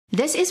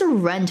This is a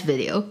rant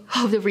video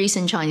of the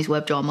recent Chinese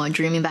web drama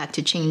Dreaming Back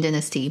to Qing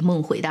Dynasty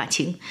梦回大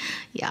清.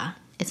 Yeah,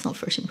 it's not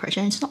first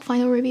impression, it's not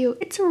final review,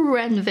 it's a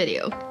rant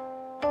video.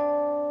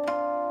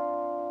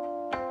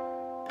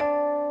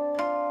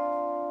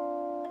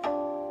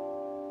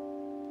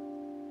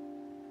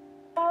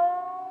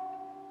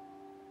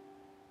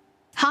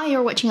 Hi,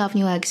 you're watching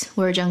Avenue X,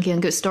 where a junkie on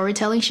good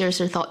storytelling shares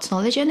their thoughts,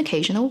 knowledge, and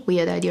occasional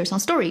weird ideas on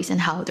stories and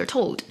how they're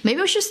told.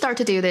 Maybe we should start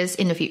to do this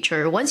in the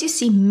future. Once you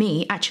see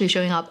me actually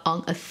showing up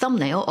on a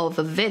thumbnail of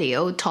a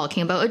video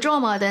talking about a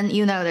drama, then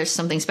you know there's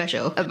something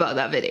special about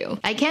that video.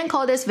 I can't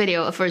call this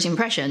video a first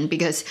impression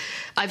because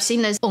I've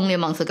seen this only a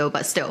month ago,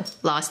 but still,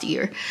 last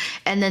year.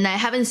 And then I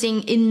haven't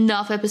seen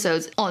enough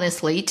episodes,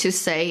 honestly, to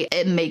say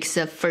it makes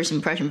a first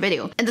impression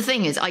video. And the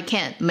thing is, I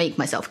can't make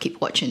myself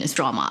keep watching this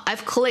drama.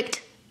 I've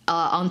clicked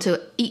onto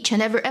each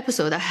and every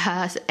episode that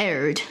has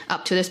aired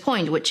up to this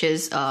point, which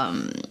is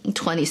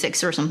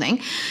 26 or something.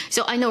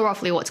 So I know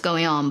roughly what's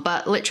going on,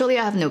 but literally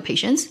I have no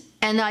patience.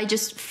 And I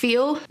just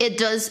feel it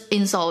does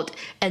insult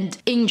and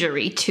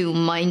injury to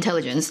my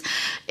intelligence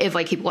if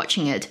I keep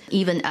watching it,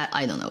 even at,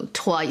 I don't know,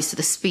 twice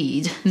the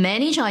speed.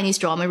 Many Chinese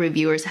drama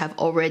reviewers have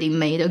already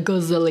made a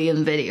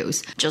gazillion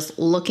videos just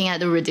looking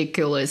at the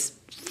ridiculous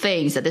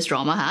things that this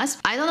drama has.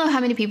 I don't know how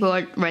many people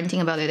are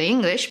ranting about it in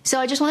English, so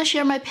I just want to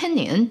share my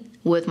opinion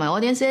with my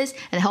audiences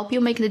and help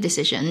you make the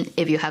decision,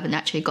 if you haven't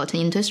actually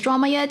gotten into this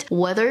drama yet,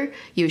 whether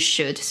you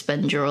should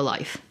spend your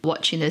life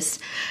watching this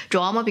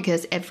drama,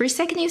 because every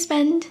second you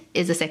spend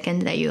is a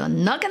second that you are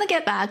not gonna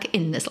get back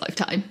in this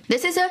lifetime.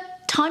 This is a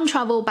time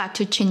travel back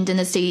to Qing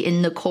Dynasty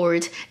in the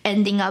court,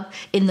 ending up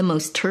in the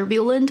most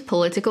turbulent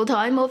political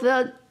time of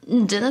the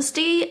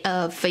dynasty,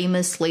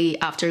 famously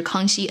after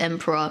Kangxi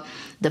Emperor,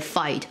 the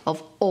fight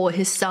of all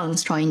his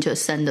sons trying to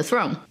ascend the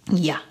throne.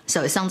 Yeah,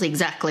 so it sounds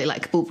exactly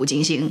like 步步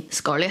惊心,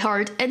 Scarlet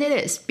Heart, and it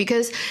is,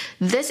 because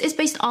this is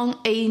based on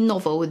a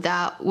novel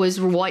that was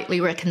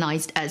widely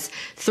recognized as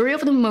three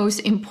of the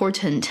most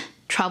important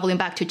traveling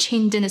back to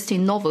Qing Dynasty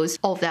novels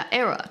of that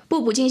era.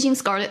 步步惊心,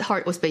 Scarlet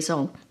Heart was based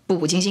on 步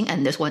步惊心,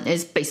 and this one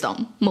is based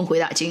on 梦回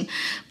大清.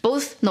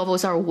 Both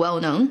novels are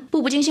well known.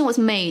 步步惊心was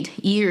made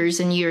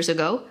years and years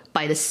ago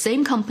by the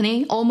same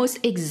company, almost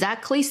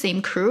exactly same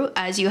crew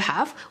as you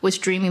have with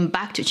Dreaming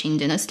Back to Qing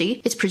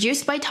Dynasty. It's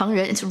produced by Tang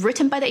Ren, it's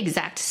written by the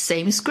exact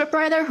same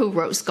scriptwriter who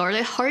wrote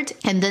Scarlet Heart,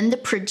 and then the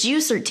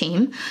producer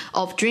team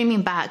of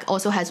Dreaming Back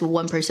also has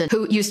one person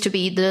who used to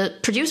be the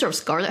producer of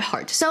Scarlet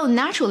Heart. So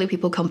naturally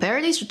people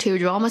compare these two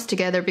dramas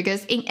together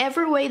because in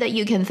every way that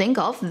you can think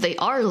of, they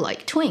are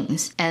like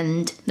twins.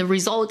 And the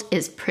result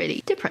is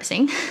pretty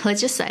depressing,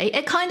 let's just say.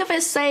 It kind of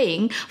is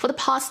saying for the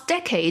past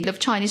decade of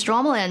Chinese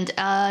drama land,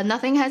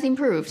 nothing has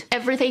improved.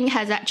 Everything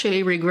has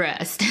actually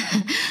regressed,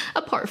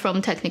 apart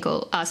from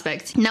technical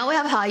aspects. Now we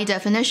have high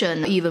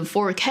definition, even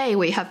 4K,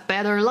 we have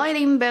better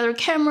lighting, better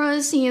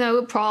cameras, you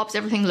know, props,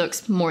 everything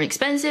looks more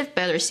expensive,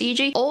 better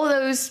CG, all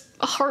those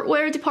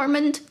hardware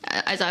department,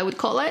 as I would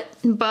call it.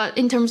 But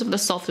in terms of the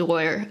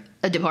software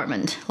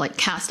department, like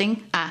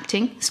casting,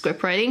 acting,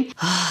 scriptwriting,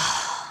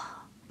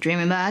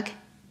 Dreaming Back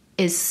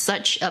is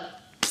such a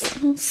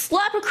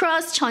slap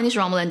across Chinese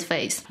drama land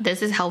face.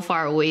 This is how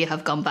far we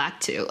have gone back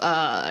to.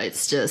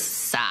 It's just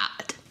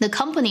sad. The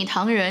company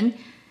Tang Ren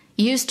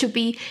used to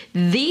be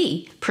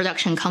the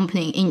production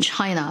company in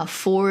China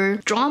for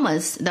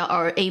dramas that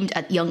are aimed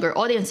at younger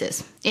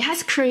audiences. It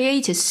has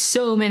created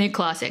so many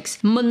classics,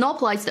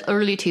 monopolized the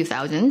early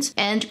 2000s,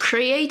 and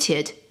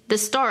created the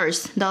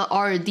stars that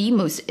are the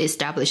most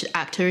established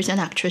actors and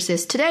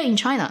actresses today in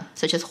China,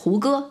 such as Hu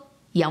Ge,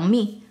 Yang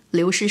Mi,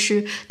 Liu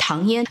Shishi,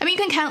 Tang Yan. I mean, you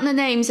can count the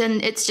names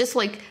and it's just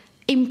like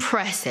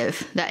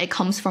impressive that it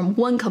comes from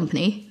one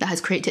company that has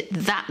created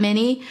that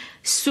many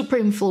super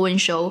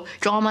influential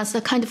dramas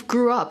that kind of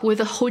grew up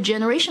with a whole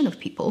generation of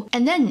people.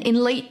 And then in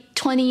late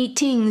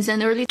 20-teens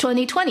and early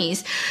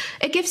 2020s,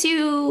 it gives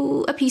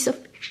you a piece of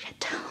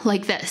shit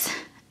like this.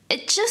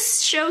 It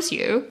just shows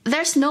you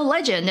there's no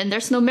legend and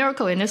there's no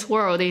miracle in this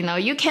world, you know.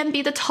 You can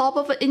be the top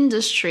of an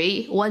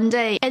industry one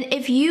day, and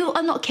if you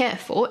are not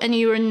careful and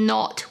you're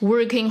not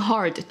working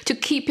hard to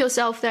keep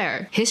yourself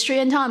there, history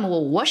and time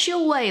will wash you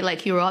away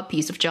like you're a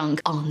piece of junk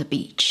on the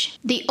beach.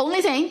 The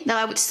only thing that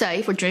I would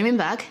say for Dreaming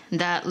Back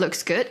that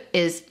looks good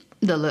is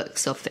the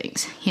looks of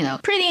things, you know.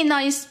 Pretty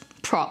nice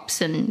props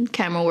and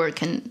camera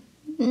work and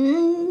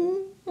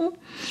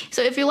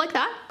so if you like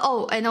that.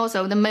 Oh, and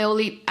also the male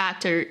lead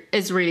actor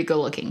is really good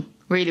looking.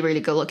 Really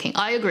good looking.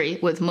 I agree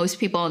with most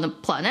people on the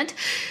planet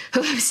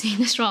who have seen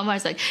this drama.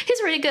 It's like, he's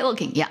really good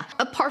looking. Yeah.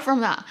 Apart from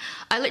that,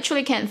 I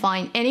literally can't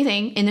find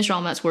anything in this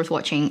drama that's worth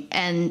watching.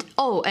 And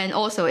oh, and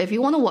also if you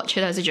want to watch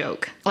it as a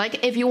joke,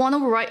 like if you want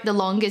to write the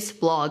longest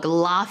blog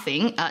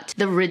laughing at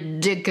the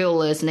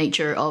ridiculous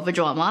nature of a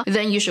drama,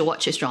 then you should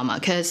watch this drama,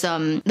 because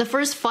the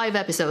first 5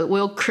 episodes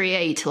will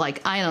create,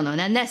 like, I don't know,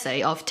 an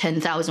essay of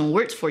 10,000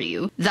 words for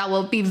you that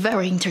will be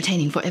very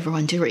entertaining for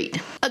everyone to read.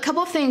 A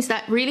couple of things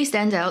that really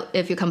stand out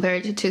if you compare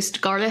it to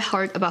Scarlet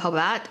Heart about how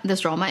bad this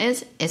drama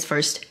is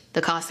first,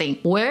 the casting.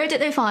 Where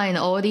did they find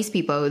all these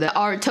people that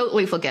are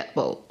totally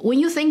forgettable? When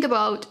you think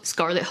about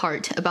Scarlet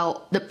Heart,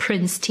 about the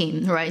prince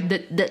team, right?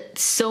 That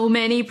so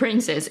many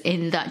princes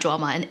in that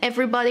drama, and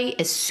everybody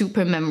is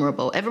super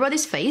memorable.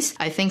 Everybody's face,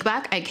 I think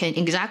back, I can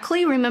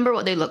exactly remember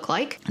what they look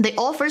like. They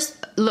all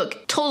first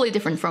look totally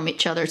different from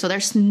each other, so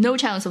there's no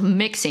chance of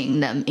mixing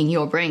them in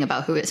your brain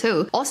about who is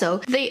who. Also,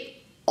 they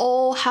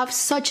all have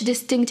such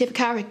distinctive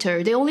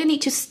character. They only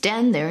need to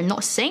stand there and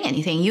not saying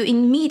anything. You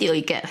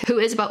immediately get who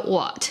is about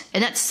what.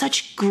 And that's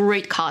such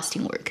great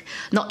casting work.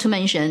 Not to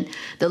mention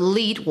the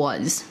lead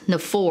ones, the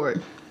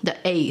 4th, the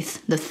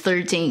 8th, the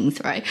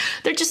 13th, right?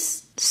 They're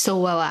just so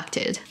well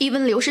acted.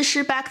 Even Liu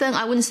Shishi back then,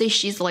 I wouldn't say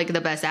she's like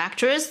the best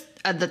actress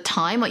at the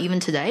time or even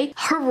today.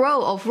 Her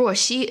role of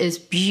Ruoxi is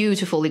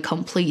beautifully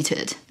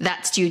completed.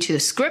 That's due to the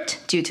script,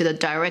 due to the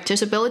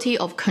director's ability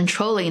of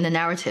controlling the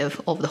narrative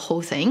of the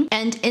whole thing.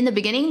 And in the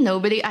beginning,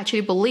 nobody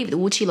actually believed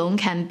Wu Qilong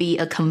can be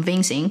a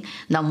convincing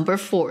number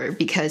 4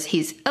 because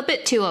he's a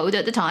bit too old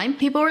at the time.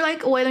 People were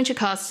like, why don't you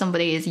cast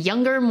somebody who's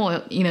younger,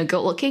 more,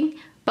 good looking?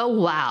 But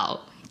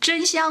wow,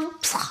 真香.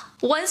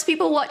 Once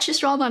people watch this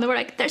drama, they were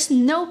like, there's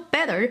no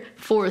better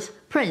 4th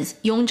prince,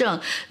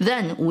 Yongzheng,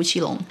 than Wu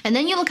Qilong. And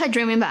then you look at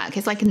Dreaming Back,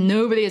 it's like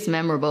nobody is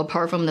memorable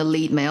apart from the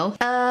lead male.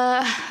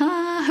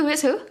 Who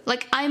is who?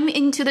 Like, I'm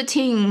into the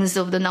teens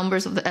of the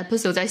numbers of the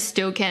episodes, I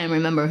still can't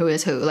remember who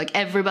is who. Like,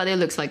 everybody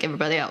looks like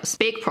everybody else.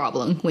 Big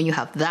problem when you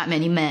have that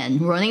many men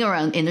running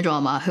around in the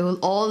drama who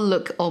all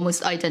look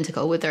almost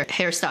identical with their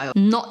hairstyle.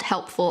 Not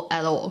helpful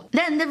at all.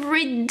 Then the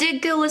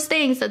ridiculous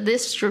things that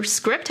this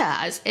script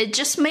has, it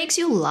just makes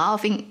you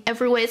laugh in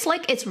every way. It's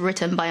like it's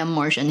written by a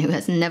Martian who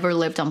has never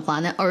lived on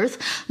planet Earth.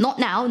 Not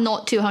now,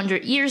 not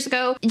 200 years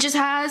ago. It just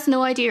has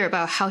no idea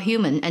about how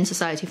human and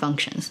society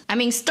functions. I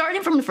mean,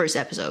 starting from the first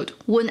episode,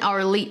 when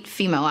our lead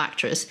female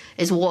actress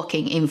is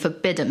walking in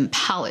Forbidden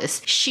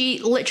Palace, she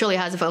literally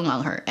has a phone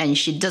on her and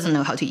she doesn't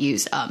know how to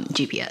use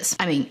GPS.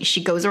 I mean,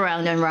 she goes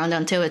around and around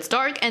until it's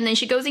dark, and then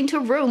she goes into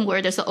a room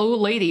where there's an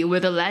old lady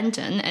with a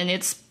lantern, and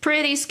it's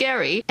pretty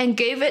scary, and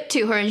gave it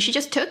to her and she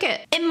just took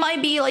it. It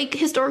might be like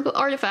historical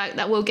artifact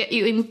that will get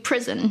you in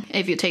prison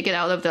if you take it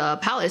out of the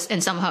palace,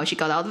 and somehow she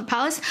got out of the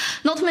palace.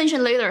 Not to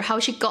mention later how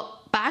she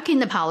got back in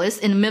the palace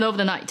in the middle of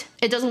the night.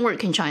 It doesn't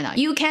work in China.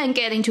 You can't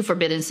get into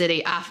Forbidden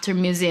City after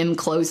museum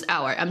closed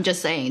hour. I'm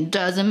just saying,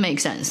 doesn't make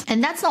sense.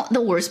 And that's not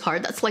the worst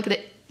part. That's like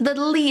the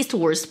least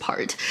worst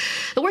part.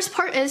 The worst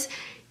part is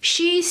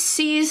she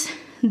sees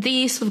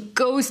the sort of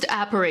ghost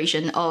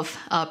apparition of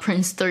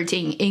Prince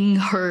 13 in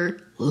her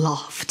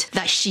loft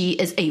that she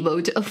is able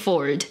to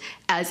afford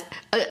as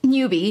a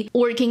newbie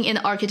working in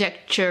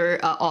architecture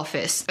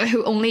office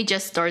who only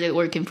just started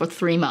working for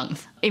 3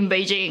 months in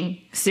Beijing.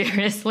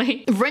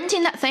 Seriously,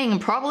 renting that thing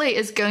probably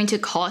is going to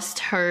cost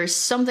her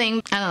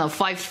something, I don't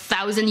know,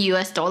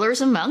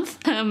 $5,000 a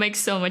month. Makes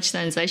so much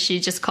sense that she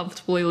just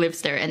comfortably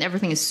lives there and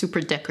everything is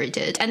super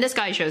decorated. And this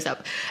guy shows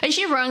up and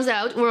she runs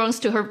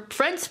to her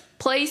friend's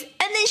place,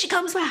 and then she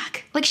comes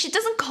back. Like, she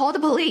doesn't call the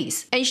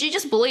police and she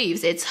just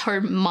believes it's her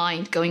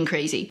mind going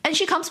crazy. And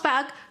she comes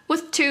back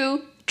with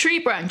 2 tree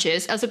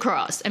branches as a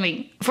cross. I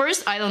mean,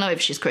 first, I don't know if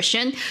she's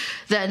Christian.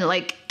 Then,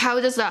 like, how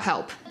does that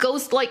help?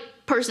 Ghost-like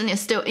person is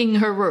still in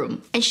her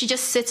room, and she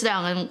just sits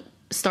down and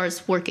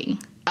starts working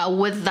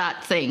with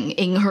that thing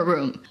in her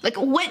room. Like,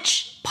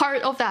 which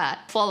part of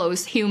that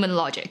follows human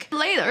logic?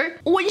 Later,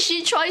 when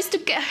she tries to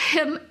get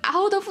him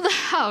out of the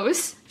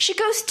house, she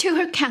goes to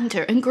her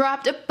counter and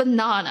grabbed a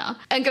banana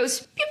and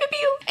goes pew pew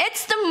pew.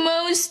 It's the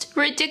most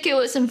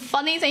ridiculous and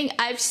funny thing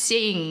I've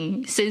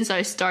seen since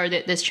I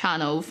started this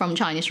channel from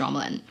Chinese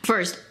Dramaland.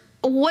 First,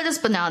 what does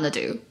banana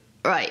do?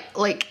 Right,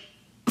 like,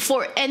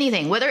 for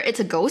anything, whether it's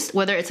a ghost,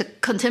 whether it's a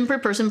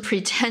contemporary person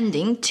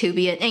pretending to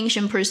be an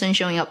ancient person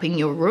showing up in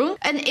your room,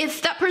 and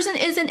if that person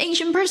is an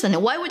ancient person,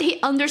 why would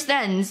he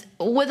understand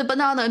with a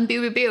banana and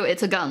biu biu biu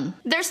it's a gun?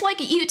 There's like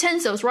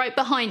utensils right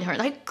behind her,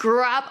 like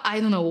grab,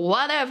 I don't know,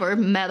 whatever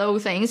metal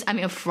things. I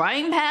mean, a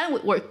frying pan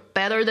would work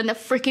better than a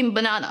freaking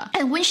banana.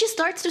 And when she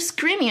starts to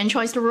screaming and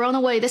tries to run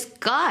away, this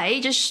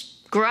guy just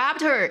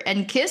grabbed her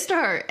and kissed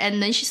her,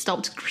 and then she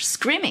stopped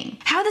screaming.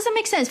 How does it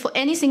make sense for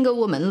any single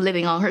woman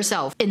living on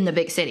herself in the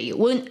big city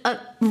when a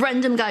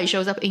random guy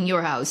shows up in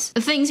your house?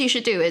 The things you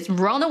should do is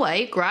run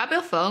away, grab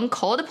your phone,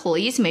 call the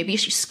police, maybe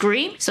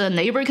scream so the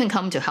neighbor can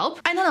come to help.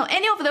 I don't know,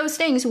 any of those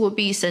things would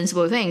be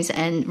sensible things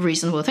and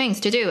reasonable things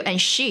to do. And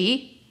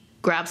she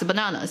grabs the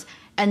bananas,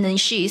 and then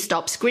she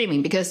stops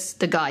screaming because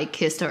the guy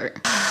kissed her.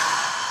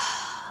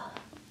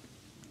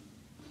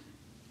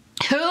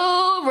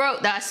 Who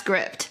wrote that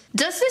script?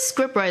 Does this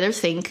scriptwriter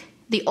think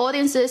the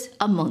audiences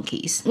are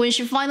monkeys? When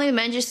she finally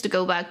manages to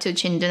go back to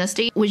Qin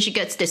Dynasty, when she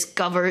gets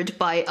discovered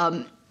by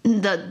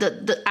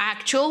the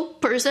actual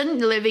person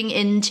living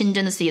in Qin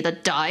Dynasty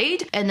that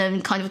died and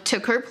then kind of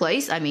took her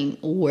place. I mean,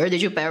 where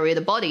did you bury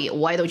the body?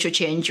 Why don't you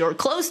change your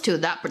clothes to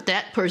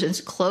that person's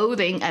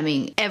clothing? I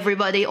mean,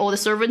 everybody, all the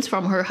servants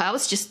from her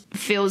house just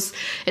feels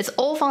it's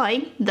all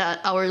fine that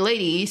our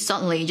lady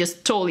suddenly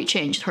just totally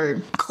changed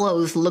her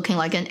clothes looking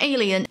like an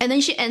alien. And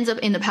then she ends up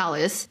in the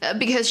palace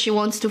because she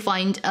wants to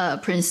find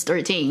Prince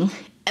 13.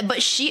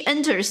 But she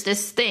enters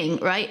this thing,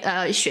 right?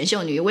 选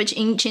秀女, which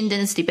in Qing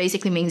dynasty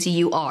basically means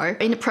you are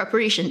in the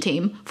preparation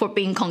team for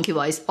being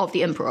concubines of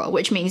the emperor,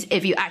 which means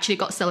if you actually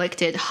got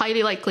selected,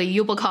 highly likely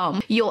you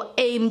become your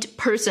aimed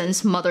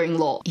person's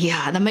mother-in-law.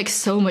 Yeah, that makes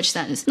so much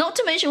sense. Not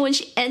to mention when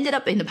she ended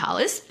up in the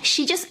palace,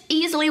 she just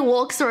easily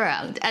walks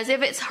around as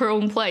if it's her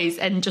own place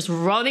and just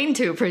run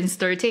into Prince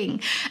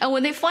 13. And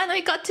when they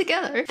finally got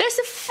together, there's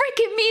a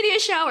freaking meteor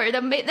shower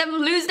that made them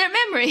lose their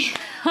memory.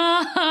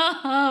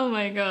 Oh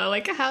my god,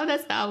 like how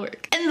does that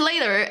work? And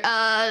later,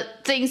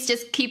 things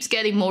just keeps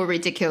getting more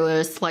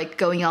ridiculous, like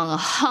going on a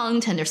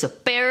hunt and there's a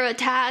bear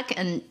attack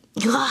and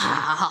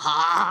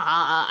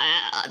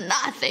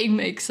nothing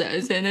makes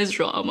sense in this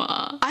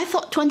drama. I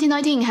thought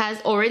 2019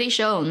 has already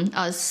shown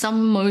us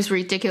some most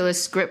ridiculous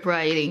script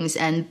writings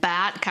and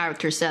bad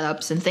character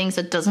setups and things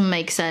that doesn't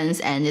make sense,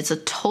 and it's a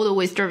total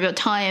waste of your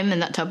time in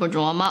that type of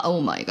drama.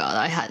 Oh my god,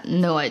 I had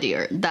no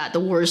idea that the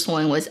worst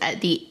one was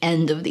at the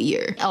end of the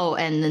year. Oh,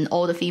 and then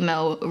all the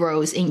female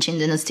roles in Qing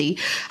Dynasty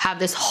have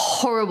this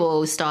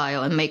horrible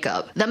style and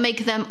makeup that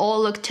make them all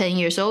look 10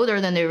 years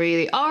older than they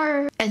really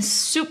are, and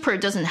super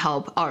doesn't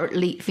help our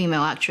lead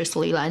female actress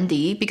Li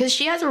Landi because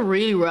she has a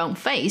really round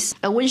face.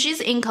 And when she's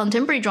in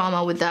contemporary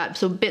drama with that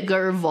so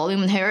bigger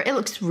volume hair, it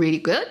looks really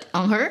good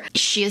on her.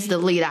 She is the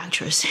lead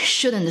actress.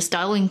 Shouldn't the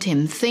styling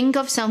team think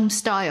of some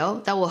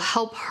style that will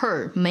help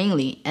her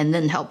mainly and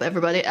then help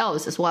everybody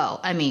else as well?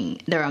 I mean,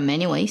 there are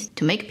many ways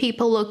to make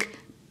people look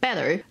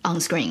better on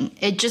screen.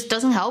 It just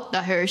doesn't help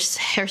that her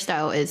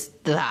hairstyle is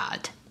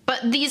that.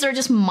 But these are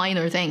just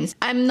minor things.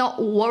 I'm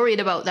not worried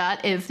about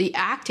that if the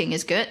acting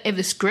is good. If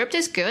the script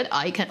is good,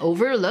 I can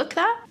overlook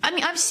that. I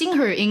mean, I've seen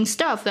her in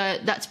stuff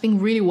that's been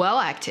really well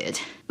acted.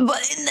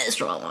 But in this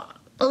drama,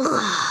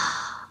 ugh.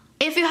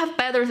 If you have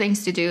better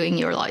things to do in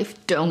your life,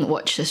 don't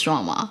watch this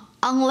drama.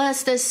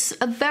 Unless there's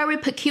a very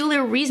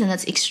peculiar reason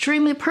that's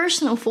extremely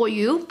personal for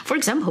you. For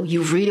example,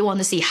 you really want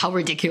to see how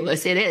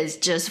ridiculous it is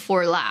just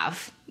for a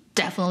laugh.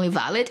 Definitely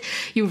valid.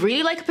 You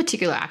really like a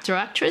particular actor or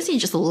actress, you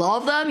just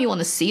love them, you want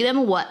to see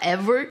them,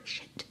 whatever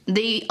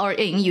they are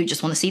in, you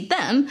just want to see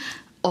them,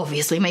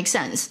 obviously makes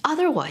sense.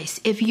 Otherwise,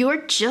 if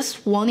you're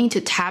just wanting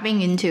to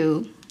tapping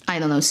into, I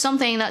don't know,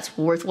 something that's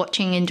worth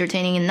watching,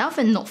 entertaining enough,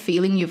 and not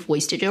feeling you've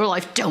wasted your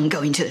life, don't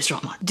go into this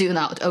drama. Do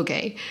not,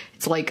 okay?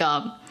 It's like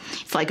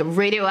a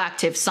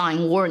radioactive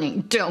sign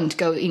warning. Don't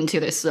go into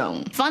this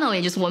zone.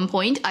 Finally, just one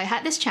point. I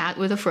had this chat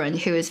with a friend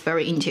who is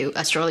very into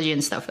astrology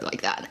and stuff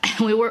like that.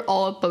 And we were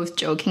all both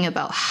joking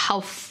about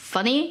how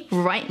funny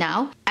right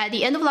now, at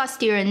the end of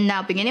last year and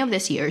now beginning of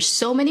this year,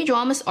 so many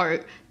dramas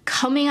are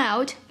coming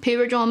out,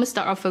 period dramas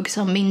that are focused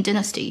on Ming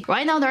Dynasty.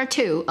 Right now there are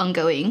two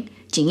ongoing,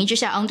 锦衣之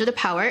下 Under the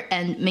Power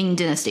and Ming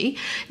Dynasty.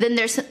 Then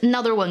there's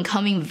another one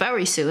coming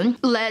very soon,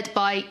 led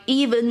by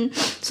even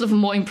sort of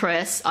more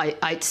impressed,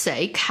 I'd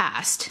say,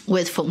 cast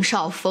with Feng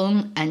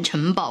Shaofeng and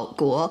Chen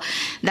Baoguo.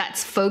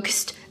 That's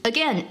focused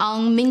again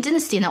on Ming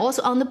Dynasty and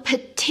also on the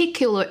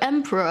particular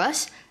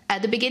emperors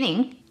at the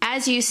beginning,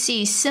 as you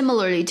see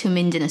similarly to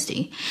Ming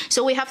Dynasty.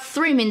 So we have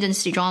 3 Ming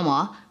Dynasty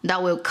drama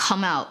that will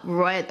come out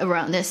right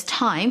around this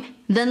time.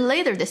 Then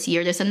later this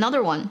year, there's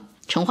another one.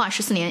 成化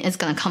14年 is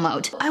gonna come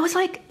out. I was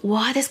like,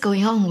 what is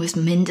going on with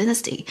Ming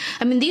Dynasty?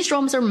 I mean, these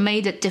dramas are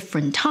made at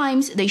different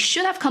times. They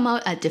should have come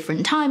out at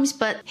different times,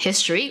 but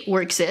history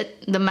works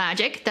it, the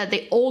magic, that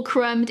they all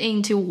crammed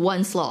into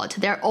one slot.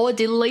 They're all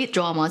delayed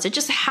dramas. It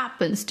just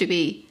happens to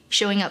be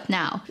showing up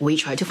now. We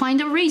try to find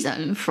a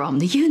reason from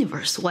the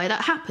universe why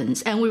that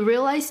happens, and we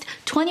realized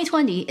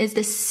 2020 is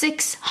the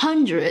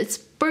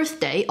 600th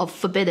birthday of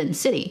Forbidden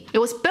City. It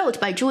was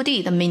built by Zhu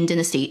Di, the Ming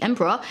Dynasty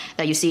emperor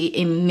that you see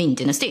in Ming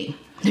Dynasty,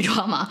 the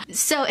drama.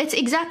 So it's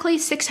exactly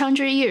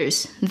 600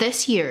 years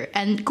this year,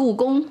 and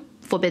Gugong,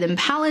 Forbidden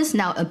Palace,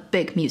 now a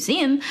big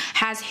museum,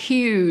 has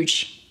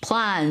huge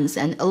plans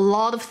and a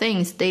lot of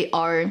things they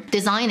are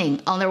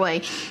designing on their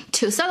way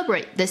to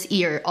celebrate this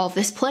year of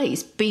this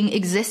place being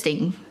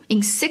existing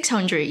in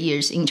 600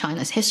 years in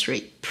China's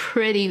history.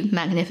 Pretty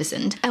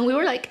magnificent. And we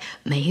were like,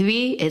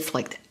 maybe it's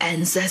like the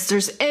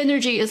ancestors'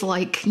 energy is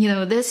like, you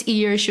know, this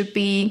year should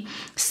be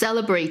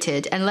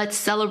celebrated, and let's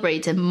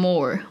celebrate it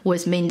more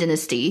with Ming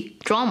Dynasty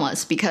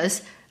dramas,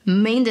 because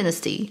Ming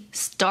Dynasty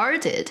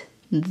started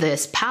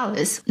this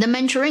palace. The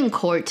Manchurian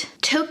court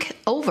took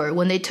over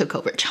when they took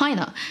over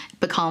China,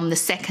 become the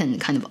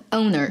second kind of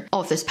owner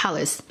of this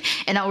palace.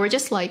 And now we're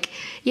just like,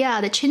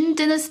 yeah, the Qing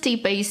Dynasty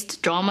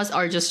based dramas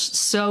are just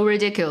so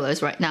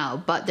ridiculous right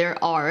now, but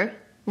there are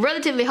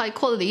relatively high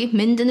quality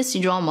Ming Dynasty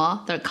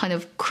drama that are kind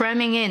of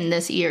cramming in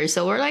this year.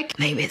 So we're like,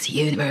 maybe it's the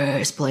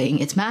universe playing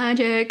its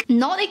magic.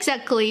 Not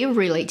exactly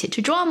related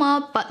to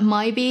drama, but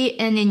might be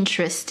an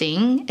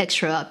interesting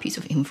extra piece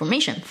of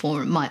information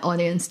for my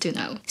audience to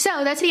know.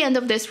 So that's the end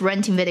of this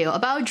ranting video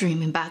about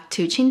dreaming back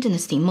to Qing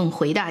Dynasty, 梦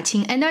回大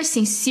清. And I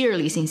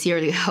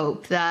sincerely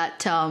hope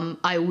that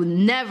I would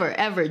never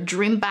ever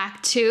dream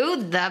back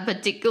to that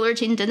particular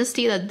Qing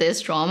Dynasty that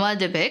this drama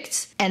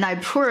depicts. And I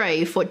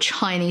pray for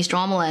Chinese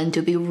drama land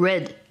to be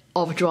rid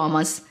of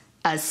dramas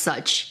as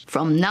such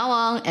from now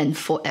on and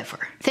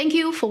forever. Thank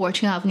you for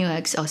watching Avenue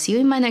X. I'll see you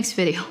in my next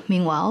video.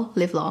 Meanwhile,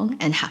 live long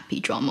and happy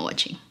drama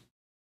watching.